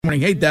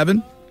Morning. Hey,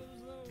 Devin.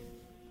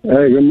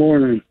 Hey, good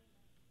morning.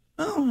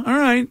 Oh, all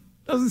right.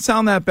 Doesn't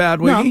sound that bad,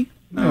 Wiggy.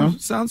 No,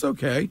 sounds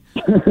okay.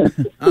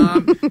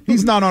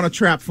 He's not on a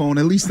trap phone,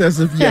 at least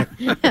as of yet.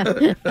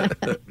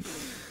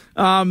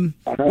 I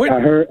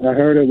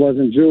heard it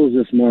wasn't Jules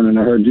this morning.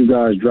 I heard you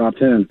guys dropped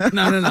him.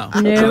 No. No,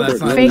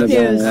 that's not fake true.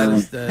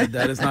 news.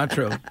 That is not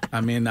true.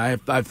 I mean,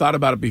 I've thought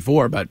about it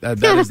before, but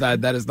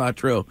that is not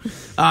true.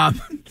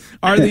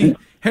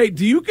 Hey,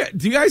 do you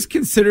guys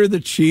consider the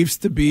Chiefs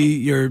to be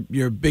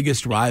your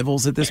biggest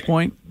rivals at this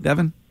point,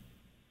 Devin?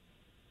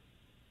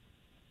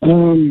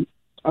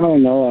 I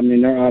don't know. I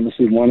mean, they're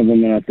obviously one of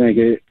them, and I think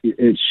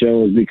it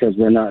shows because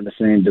we're not in the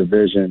same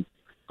division,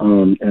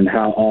 and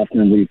how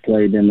often we've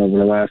played them over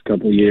the last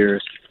couple of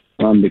years,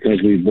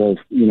 because we both,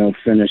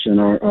 finish in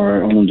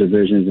our own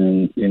divisions,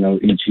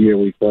 and, each year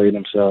we play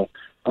them. So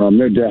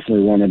they're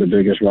definitely one of the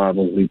biggest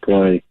rivals we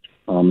play.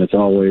 It's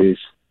always,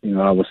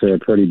 I would say a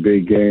pretty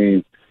big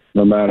game,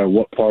 no matter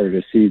what part of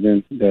the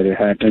season that it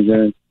happens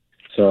in.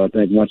 So I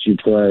think once you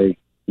play,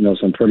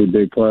 some pretty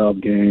big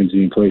playoff games,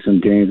 and you play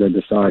some games that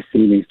decide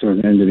seedings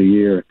towards the end of the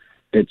year,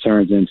 it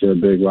turns into a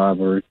big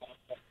rivalry.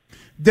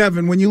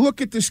 Devin, when you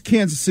look at this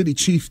Kansas City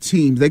Chiefs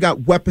team, they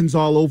got weapons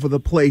all over the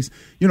place,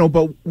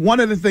 but one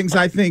of the things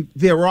I think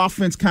their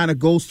offense kind of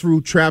goes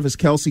through Travis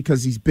Kelce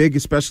because he's big,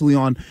 especially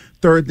on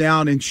third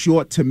down and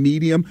short to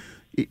medium.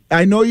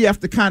 I know you have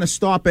to kind of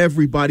stop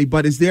everybody,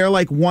 but is there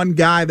like one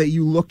guy that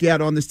you look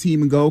at on this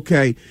team and go,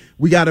 okay,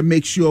 we got to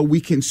make sure we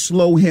can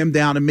slow him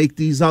down and make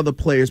these other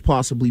players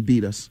possibly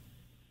beat us?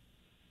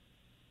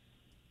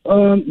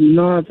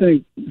 No, I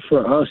think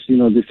for us,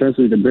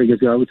 defensively, the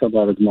biggest guy we talk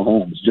about is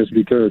Mahomes, just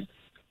because,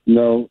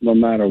 no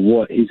matter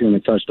what, he's going to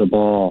touch the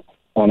ball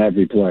on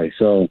every play.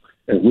 So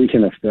if we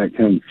can affect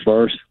him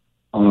first,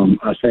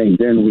 I think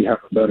then we have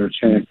a better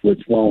chance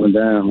with slowing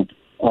down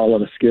all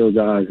of the skill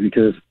guys,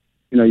 because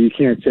you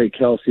can't take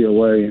Kelce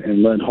away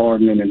and let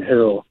Hardman and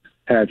Hill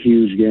have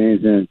huge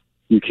games, and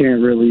you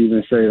can't really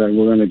even say that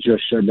we're going to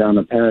just shut down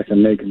the pass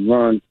and make him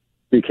run,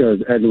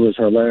 because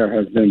Edwards-Helaire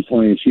has been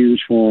playing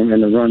huge for him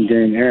in the run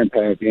game and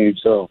pass game.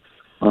 So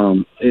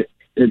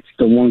it's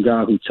the one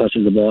guy who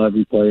touches the ball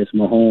every play. It's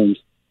Mahomes.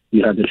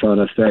 You have to try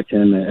to affect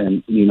him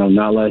and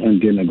not let him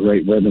get in a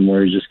great rhythm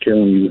where he's just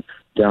killing you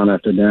down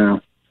after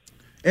down.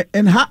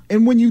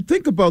 And when you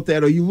think about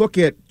that, or you look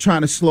at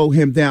trying to slow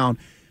him down,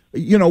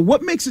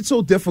 what makes it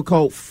so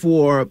difficult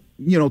for,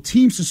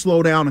 teams to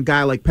slow down a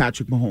guy like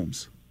Patrick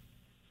Mahomes?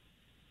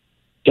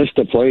 Just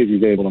the plays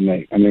he's able to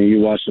make. I mean,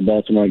 you watch the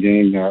Baltimore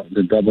game,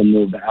 the double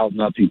move, the out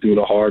and up he threw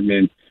to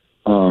Hardman.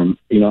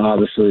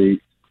 Obviously,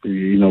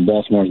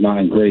 Baltimore's not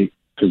in great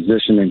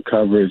position and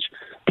coverage,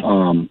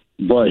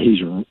 but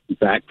he's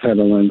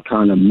backpedaling,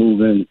 kind of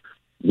moving,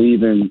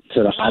 leaving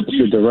to the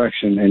opposite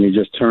direction, and he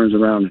just turns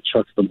around and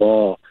chucks the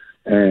ball.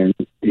 And,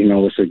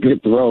 it's a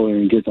good throw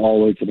and gets all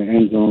the way to the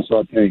end zone. So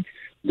I think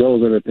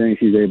those are the things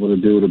he's able to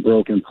do, the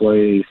broken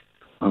plays,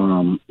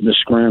 the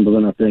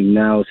scrambling. I think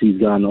now as he's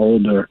gotten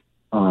older,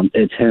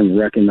 it's him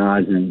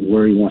recognizing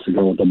where he wants to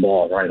go with the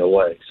ball right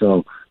away.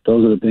 So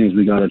those are the things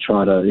we got to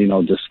try to,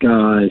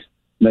 disguise,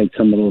 make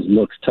some of those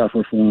looks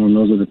tougher for him.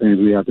 Those are the things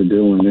we have to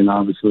do, and then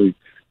obviously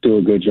do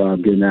a good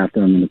job getting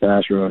after him in the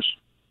pass rush.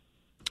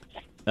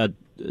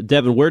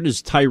 Devin, where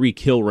does Tyreek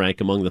Hill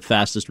rank among the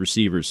fastest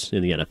receivers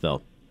in the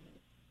NFL?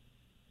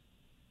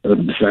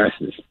 The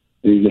fastest.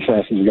 He's the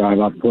fastest guy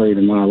I've played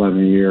in my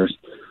 11 years.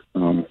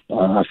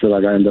 I feel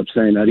like I end up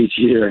saying that each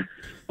year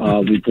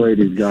we play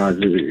these guys.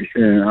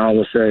 And I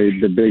would say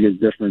the biggest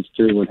difference,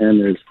 too, with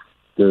him is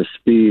the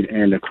speed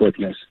and the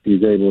quickness.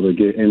 He's able to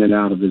get in and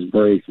out of his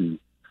breaks and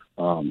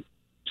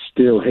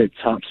still hit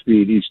top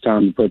speed each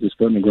time he puts his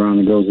foot in the ground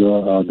and goes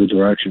the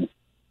direction.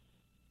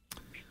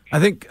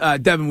 I think,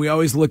 Devin, we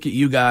always look at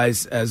you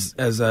guys as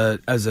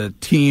a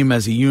team,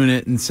 as a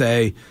unit, and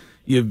say,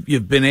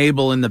 You've been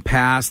able in the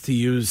past to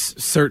use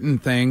certain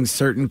things,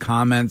 certain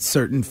comments,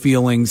 certain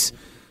feelings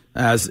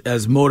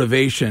as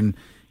motivation.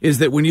 Is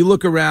that when you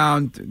look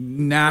around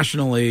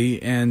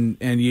nationally and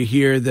you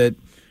hear that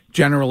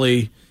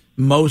generally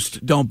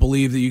most don't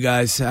believe that you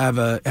guys have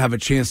a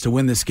chance to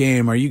win this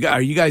game, are you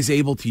guys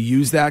able to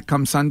use that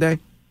come Sunday?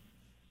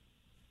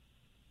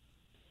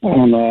 I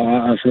don't know.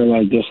 I feel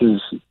like this is,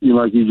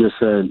 like you just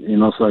said,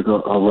 it's like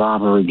a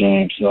rivalry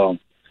game. So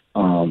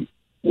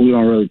we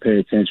don't really pay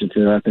attention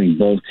to it. I think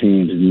both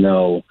teams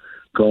know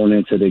going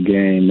into the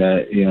game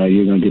that,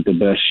 you're going to get the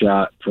best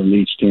shot from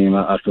each team.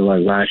 I feel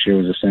like last year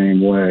was the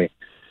same way.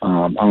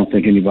 I don't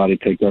think anybody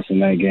picked us in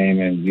that game,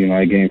 and,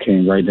 that game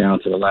came right down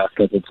to the last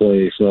couple of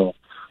plays. So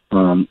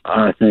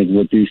I think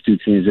with these two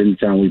teams,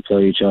 anytime we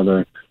play each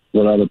other,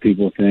 what other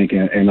people think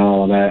and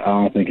all of that,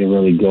 I don't think it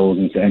really goes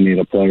into any of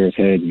the players'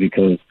 heads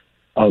because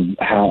of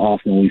how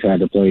often we've had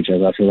to play each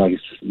other. I feel like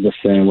it's the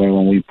same way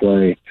when we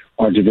play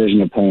our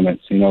division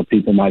opponents.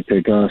 People might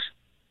pick us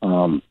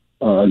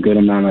a good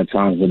amount of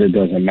times, but it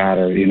doesn't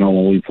matter.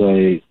 When we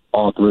play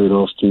all three of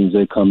those teams,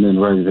 they come in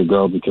ready to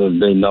go because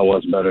they know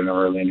us better than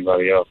really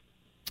anybody else.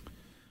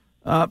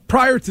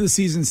 Prior to the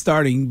season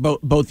starting,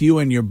 both you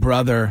and your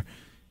brother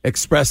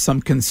expressed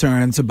some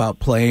concerns about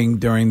playing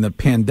during the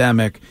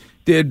pandemic.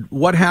 Did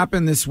what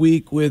happened this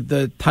week with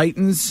the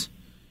Titans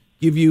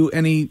give you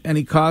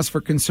any cause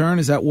for concern?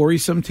 Is that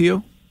worrisome to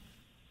you?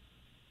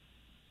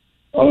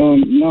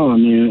 No, I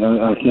mean,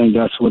 I think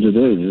that's what it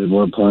is.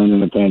 We're playing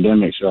in a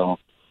pandemic, so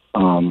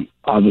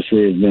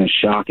obviously it's been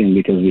shocking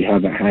because we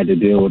haven't had to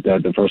deal with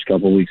that the first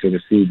couple of weeks of the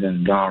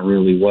season, gone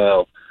really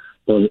well.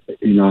 But,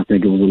 I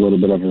think it was a little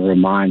bit of a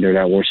reminder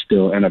that we're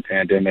still in a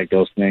pandemic.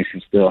 Those things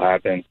can still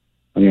happen.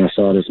 I mean, I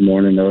saw this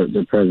morning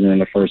the president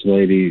and the first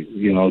lady,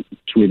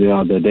 tweeted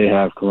out that they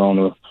have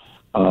corona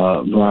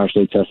virus.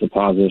 They tested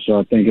positive. So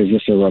I think it's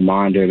just a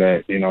reminder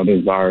that,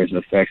 this virus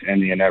affects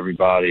any and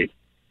everybody.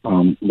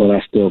 But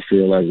I still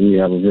feel like we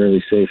have a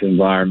really safe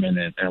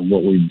environment and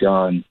what we've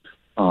done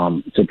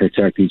to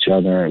protect each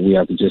other. And we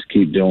have to just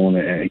keep doing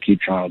it and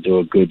keep trying to do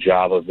a good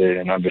job of it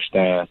and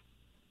understand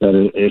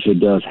that if it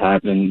does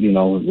happen,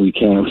 we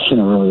can't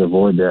really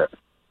avoid that.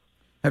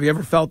 Have you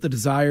ever felt the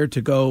desire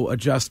to go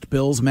adjust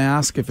Bill's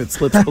mask if it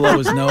slips below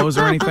his nose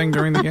or anything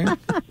during the game?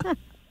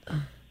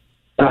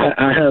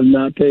 I have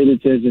not paid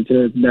attention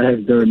to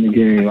that during the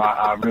game.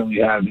 I really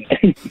haven't.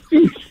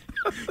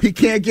 He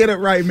can't get it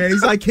right, man.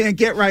 He's like, can't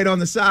get right on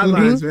the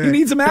sidelines, man. He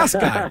needs a mask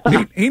guy.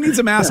 He needs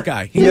a mask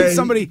guy. He needs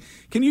somebody.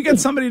 Can you get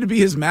somebody to be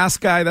his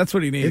mask guy? That's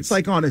what he needs. It's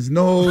like on his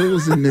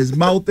nose and his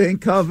mouth ain't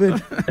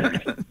covered.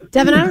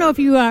 Devin, I don't know if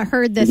you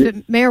heard this,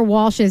 but Mayor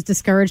Walsh has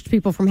discouraged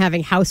people from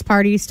having house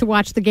parties to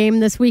watch the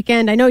game this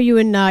weekend. I know you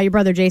and your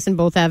brother Jason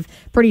both have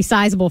pretty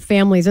sizable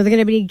families. Are there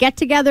going to be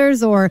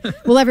get-togethers, or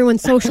will everyone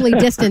socially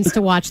distance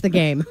to watch the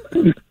game?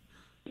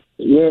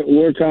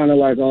 We're kind of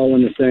like all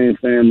in the same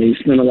family. We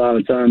spend a lot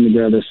of time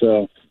together,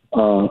 so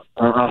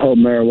I hope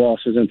Mayor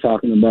Walsh isn't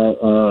talking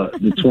about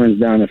the Twins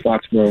down in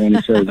Foxborough when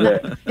he says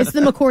that. It's the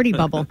McCourty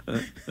bubble.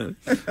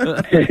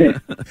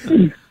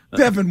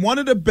 Devin, one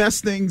of the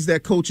best things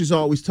that coaches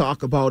always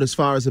talk about as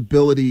far as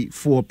ability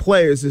for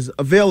players is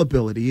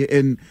availability.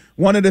 And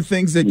one of the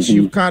things that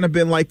you've kind of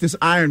been like this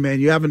Iron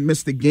Man, you haven't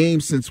missed a game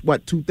since,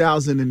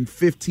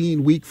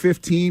 2015, week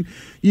 15.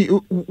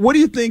 What do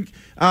you think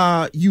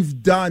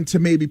you've done to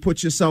maybe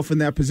put yourself in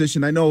that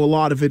position? I know a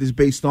lot of it is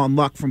based on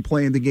luck from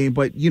playing the game,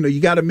 but,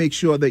 you got to make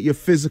sure that you're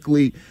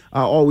physically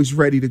always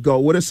ready to go.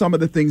 What are some of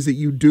the things that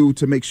you do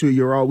to make sure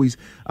you're always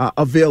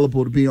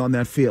available to be on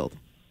that field?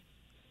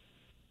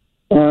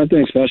 I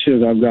think especially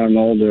as I've gotten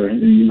older,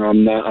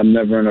 I'm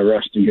never in a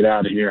rush to get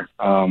out of here.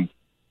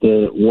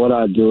 What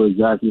I do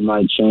exactly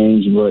might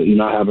change, but,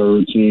 I have a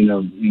routine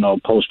of,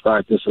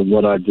 post-practice of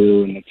what I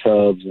do in the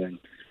tubs and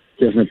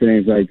different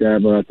things like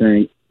that. But I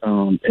think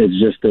it's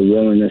just the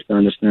willingness to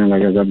understand,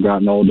 like, as I've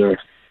gotten older,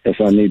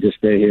 if I need to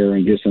stay here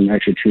and get some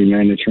extra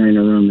treatment in the training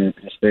room and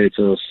stay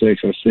till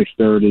 6 or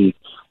 6:30,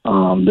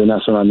 then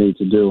that's what I need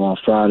to do. On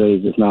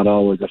Fridays, it's not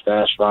always a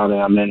fast Friday.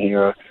 I'm in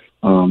here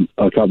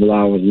a couple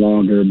hours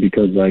longer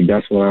because,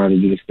 that's what I have to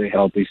do to stay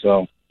healthy.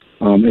 So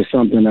it's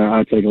something that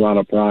I take a lot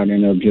of pride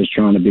in, of just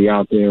trying to be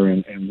out there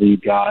and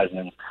lead guys.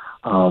 And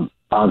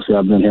obviously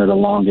I've been here the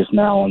longest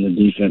now on the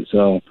defense,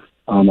 so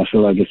I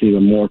feel like it's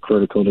even more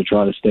critical to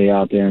try to stay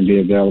out there and be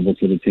available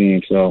to the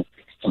team. So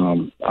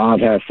I've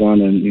had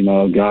fun, and,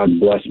 God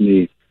bless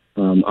me.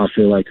 I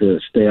feel like to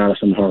stay out of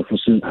some harmful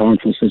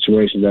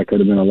situations that could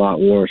have been a lot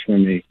worse for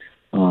me.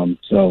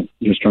 So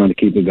just trying to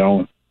keep it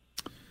going.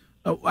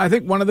 I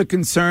think one of the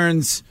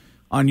concerns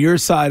on your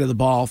side of the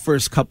ball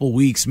first couple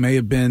weeks may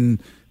have been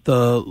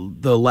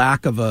the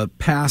lack of a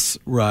pass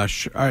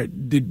rush.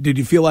 Did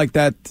you feel like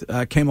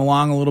that came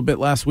along a little bit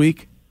last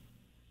week?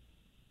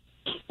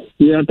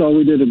 Yeah, I thought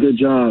we did a good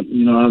job.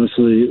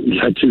 Obviously we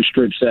had 2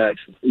 strip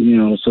sacks,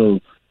 so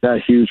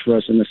that's huge for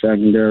us in the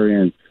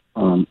secondary. And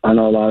I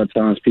know a lot of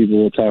times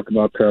people will talk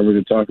about coverage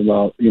and talk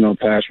about,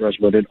 pass rush,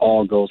 but it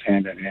all goes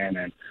hand in hand.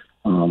 And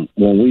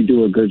when we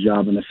do a good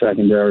job in the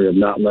secondary of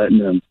not letting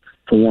them,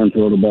 for one,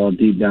 throw the ball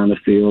deep down the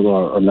field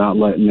or not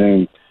letting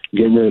them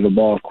get rid of the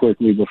ball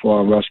quickly before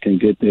our rush can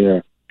get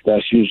there,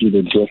 that's usually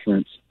the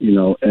difference,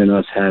 in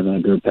us having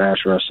a good pass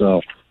rush.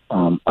 So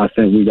I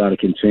think we got to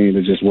continue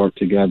to just work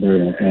together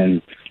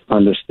and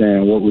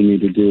understand what we need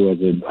to do as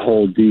a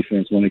whole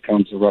defense when it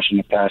comes to rushing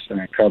the passer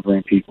and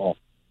covering people.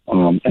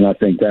 And I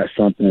think that's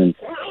something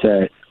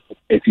that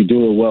if you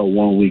do it well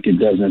one week, it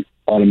doesn't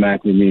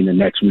automatically mean the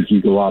next week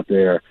you go out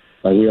there.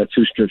 Like, we got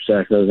 2 strip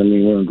sacks. Doesn't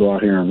mean we're going to go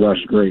out here and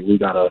rush great. We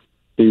got to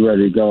be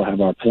ready to go, have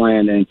our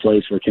plan in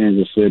place for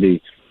Kansas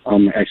City,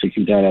 and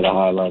execute that at a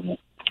high level.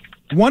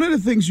 One of the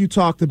things you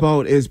talked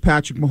about is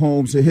Patrick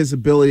Mahomes and his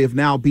ability of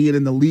now being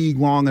in the league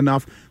long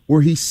enough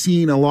where he's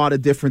seen a lot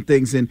of different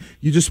things. And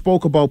you just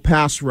spoke about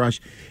pass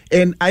rush.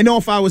 And I know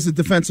if I was a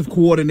defensive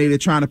coordinator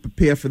trying to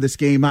prepare for this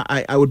game,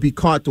 I would be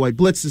caught. Do I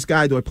blitz this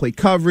guy? Do I play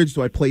coverage?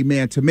 Do I play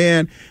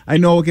man-to-man? I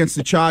know against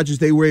the Chargers,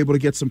 they were able to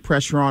get some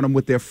pressure on him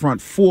with their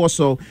front 4.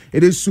 So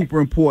it is super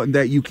important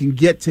that you can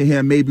get to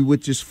him maybe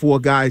with just 4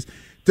 guys.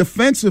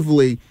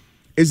 Defensively,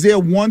 is there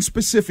one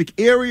specific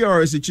area,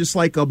 or is it just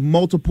like a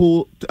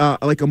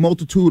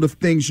multitude of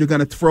things you're going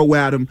to throw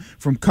at him,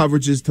 from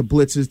coverages to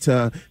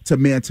blitzes to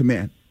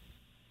man-to-man?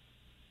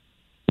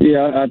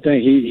 Yeah, I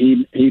think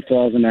he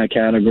falls in that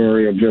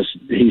category of just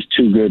he's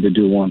too good to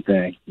do one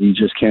thing. You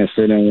just can't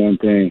sit in one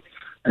thing.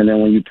 And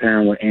then when you pair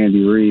him with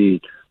Andy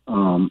Reid,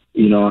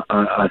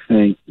 I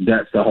think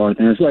that's the hard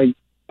thing. It's like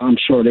I'm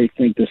sure they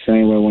think the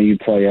same way when you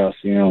play us.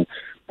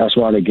 That's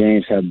why the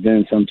games have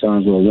been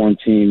sometimes where one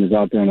team is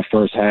out there in the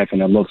first half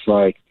and it looks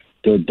like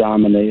they're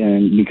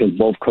dominating because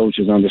both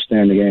coaches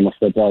understand the game of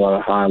football at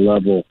a high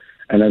level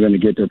and they're going to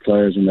get their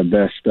players in the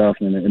best stuff.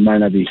 And it might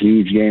not be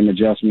huge game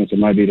adjustments. It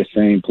might be the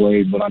same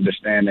plays, but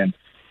understanding,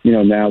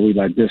 now we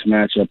like this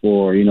matchup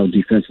or,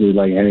 defensively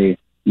like, hey,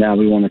 now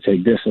we want to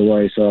take this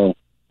away. So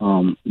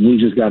we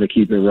just got to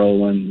keep it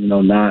rolling,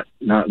 not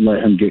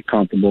let him get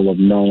comfortable of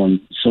knowing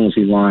as soon as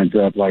he lines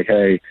up like,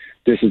 hey,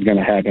 this is going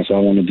to happen, so I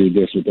want to do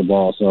this with the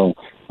ball. So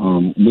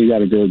we got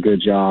to do a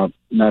good job,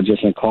 not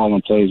just in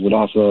calling plays, but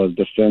also as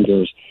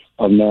defenders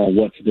of knowing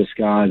what to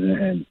disguise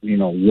and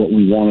what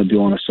we want to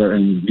do on a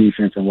certain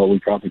defense and what we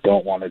probably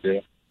don't want to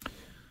do.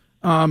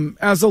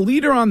 As a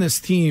leader on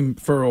this team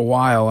for a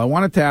while, I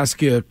wanted to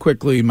ask you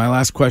quickly my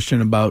last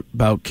question about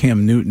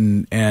Cam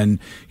Newton. And,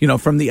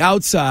 from the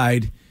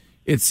outside,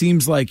 it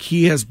seems like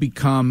he has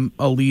become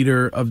a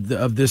leader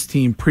of this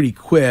team pretty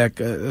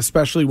quick,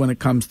 especially when it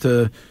comes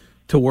to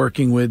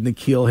working with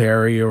N'Keal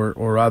Harry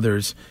or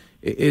others.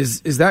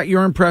 Is that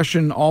your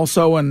impression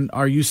also, and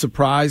are you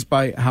surprised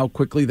by how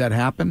quickly that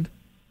happened?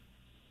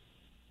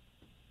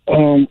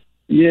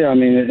 Yeah, I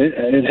mean,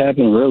 it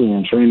happened really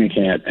in training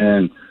camp,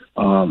 and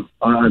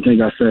I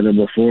think I said it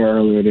before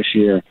earlier this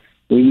year.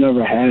 We've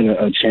never had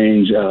a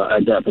change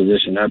at that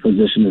position. That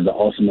position is the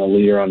ultimate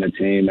leader on the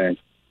team, and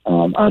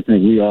I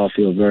think we all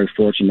feel very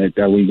fortunate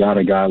that we got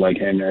a guy like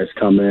him that's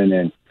come in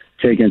and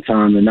taking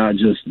time to not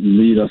just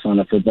lead us on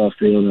the football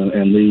field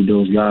and lead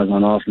those guys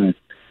on offense,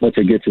 but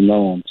to get to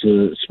know them,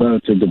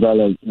 to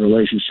develop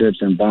relationships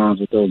and bonds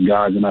with those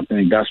guys. And I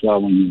think that's why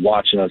when you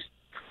watch us,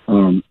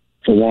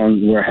 for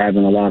one, we're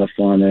having a lot of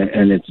fun,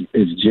 and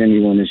it's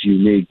genuine, it's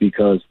unique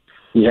because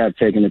we have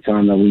taken the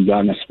time that we've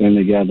gotten to spend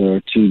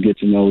together to get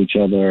to know each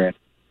other and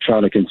try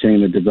to continue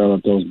to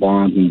develop those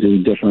bonds and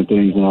do different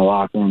things in the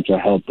locker room to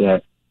help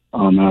that.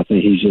 I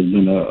think he's just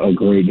been a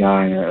great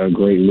guy and a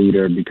great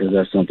leader because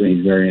that's something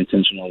he's very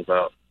intentional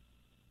about.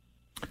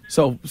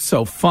 So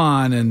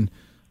fun and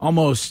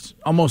almost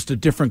a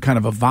different kind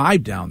of a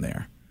vibe down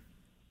there.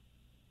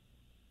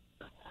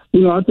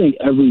 I think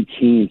every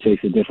team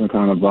takes a different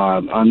kind of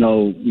vibe. I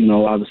know,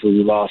 obviously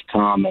we lost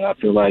Tom, and I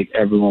feel like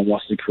everyone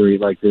wants to create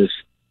like this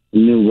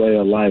new way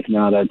of life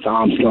now that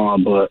Tom's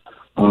gone, but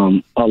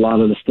a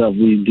lot of the stuff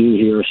we do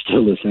here is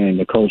still the same.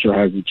 The culture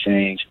hasn't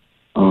changed.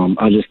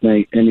 I just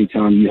think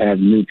anytime you have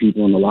new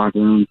people in the locker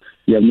room,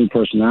 you have new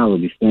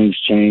personalities. Things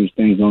change.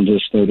 Things don't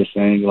just stay the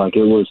same. Like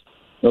it was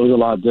a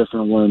lot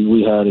different when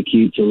we had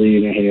Aqib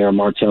Talib in here,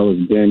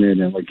 Martellus Bennett,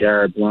 and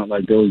Garrett Blount.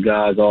 Like those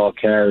guys all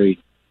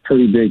carry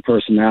pretty big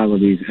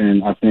personalities,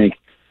 and I think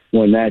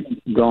when that's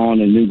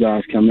gone and new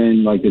guys come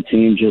in, like the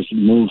team just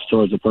moves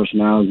towards the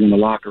personalities in the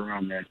locker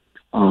room. And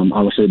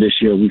I would say this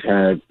year we've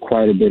had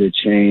quite a bit of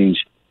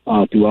change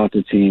throughout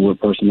the team with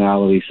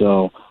personality.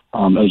 So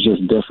it's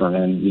just different.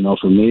 And,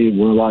 for me,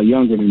 we're a lot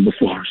younger than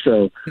before.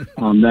 So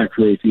that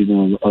creates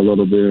even a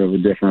little bit of a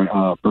different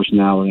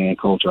personality and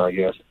culture, I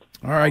guess.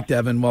 All right,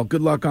 Devin. Well,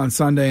 good luck on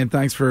Sunday, and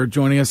thanks for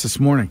joining us this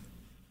morning.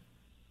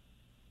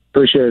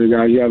 Appreciate it,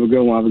 guys. You have a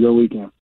good one. Have a good weekend.